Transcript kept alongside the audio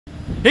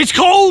It's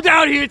cold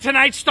out here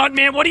tonight,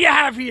 stuntman. What do you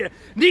have here?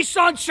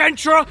 Nissan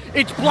Sentra.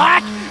 It's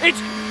black.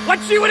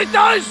 Let's see what it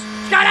does.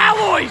 It's got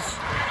alloys.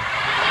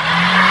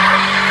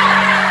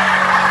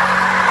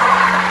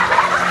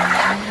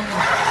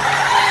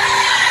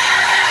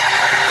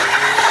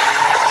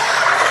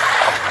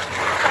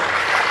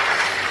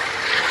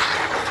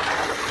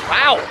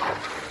 Wow.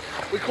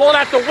 We call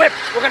that the whip.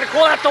 We're going to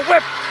call that the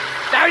whip.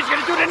 Now he's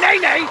going to do the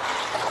nay-nay.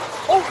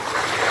 Oh.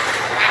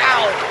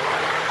 Wow.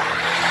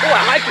 Oh,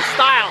 I like the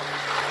style.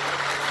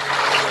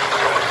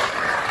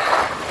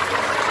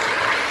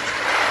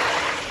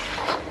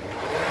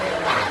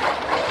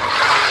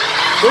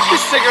 With the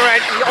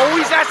cigarette, he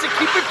always has to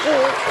keep it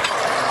cool.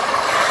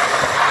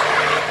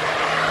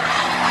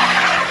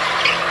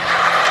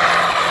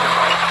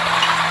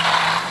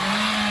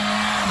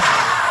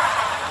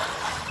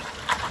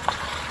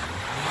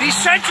 These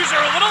Sentras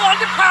are a little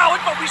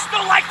underpowered, but we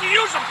still like to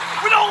use them.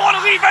 We don't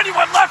want to leave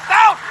anyone left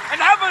out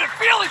and have their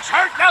feelings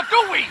hurt, now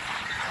do we?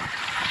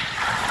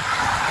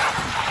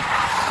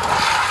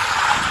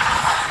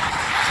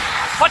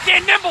 But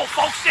they're nimble,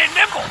 folks, they're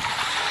nimble.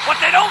 What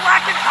they don't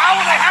lack in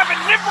power, they have in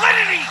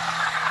nimblity.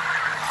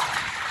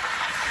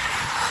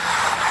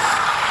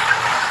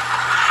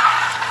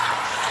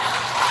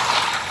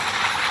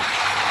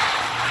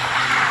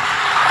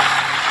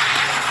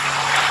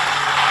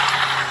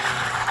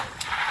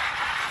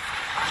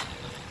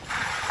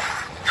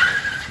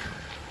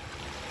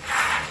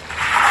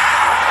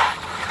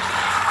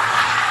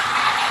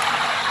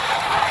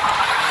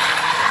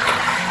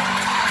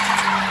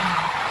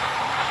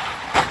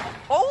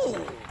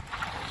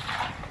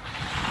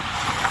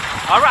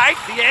 All right,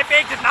 the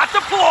airbag did not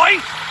deploy.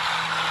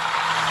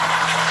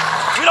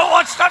 We don't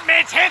want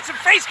Stuntman's handsome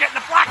face getting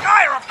a black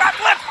eye or a fat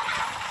lip.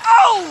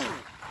 Oh!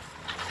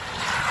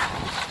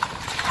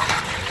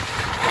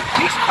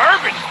 He's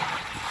curving.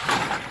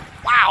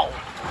 Wow.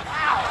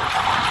 Wow.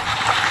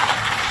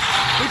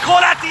 We call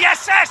that the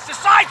SS, the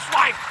side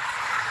swipe.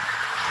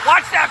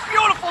 Watch that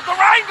beautiful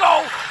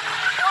Durango.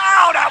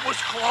 Wow, that was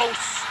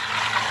close.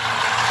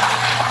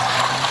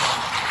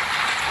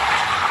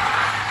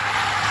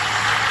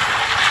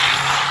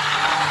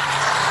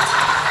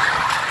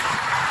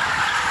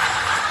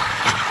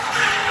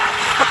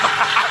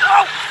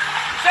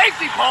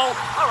 Safety pole.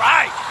 All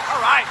right, all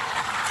right.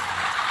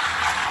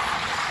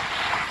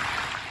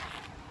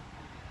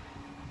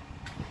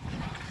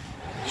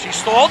 She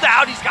stalled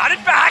out. He's got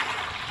it back.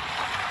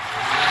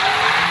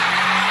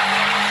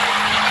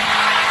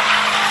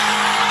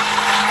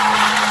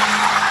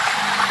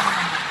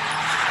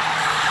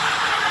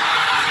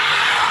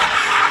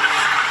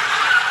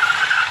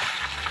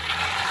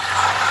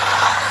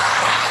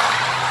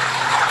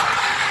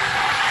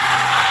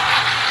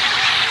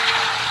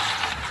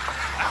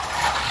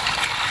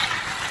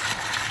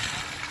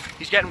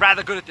 He's getting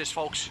rather good at this,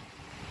 folks.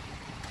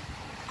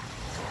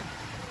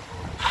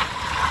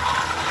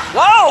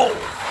 Whoa!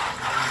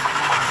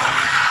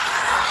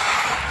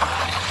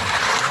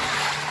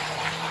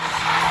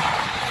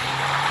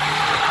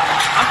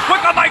 I'm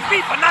quick on my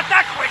feet, but not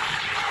that quick.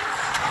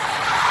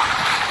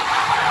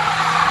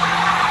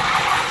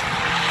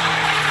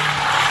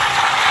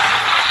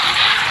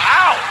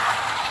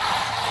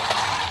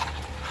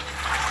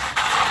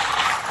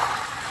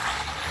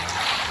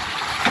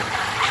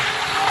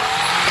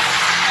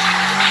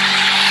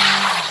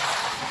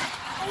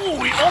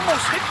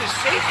 Almost hit the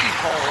safety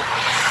pole.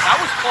 That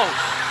was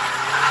close.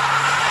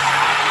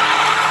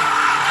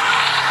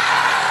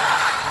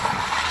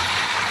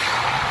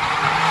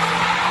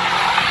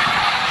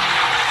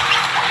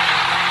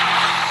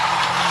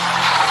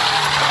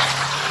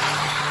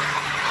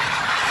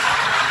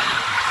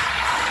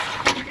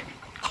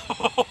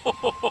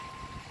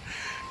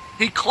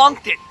 He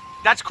clunked it.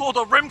 That's called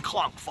a rim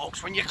clunk,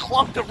 folks, when you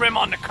clunk the rim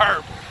on the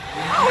curb.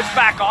 Oh, it's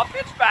back up.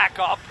 It's back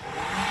up.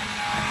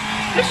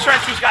 This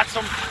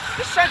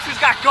Sentra's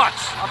got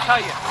guts, I'll tell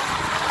you.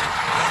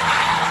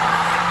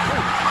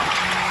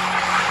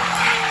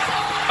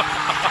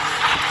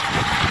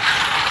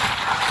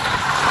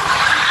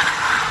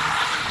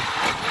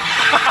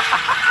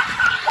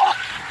 Oh,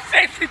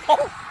 safety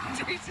pole.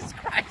 Jesus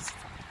Christ.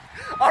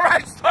 All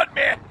right,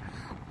 Stuntman.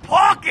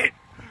 Park it.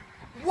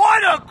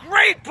 What a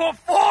great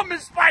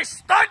performance by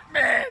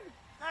Stuntman.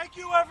 Thank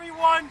you,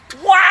 everyone.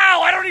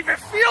 Wow, I don't even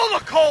feel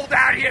the cold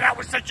out here. That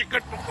was such a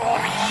good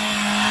performance.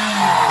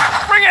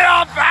 Bring it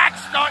on back,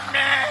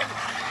 Stuntman.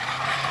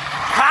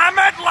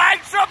 Comment,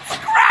 like,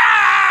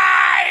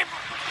 subscribe.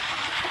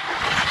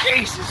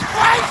 Jesus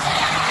Christ.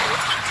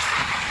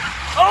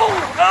 Oh,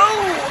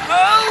 oh,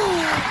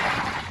 oh.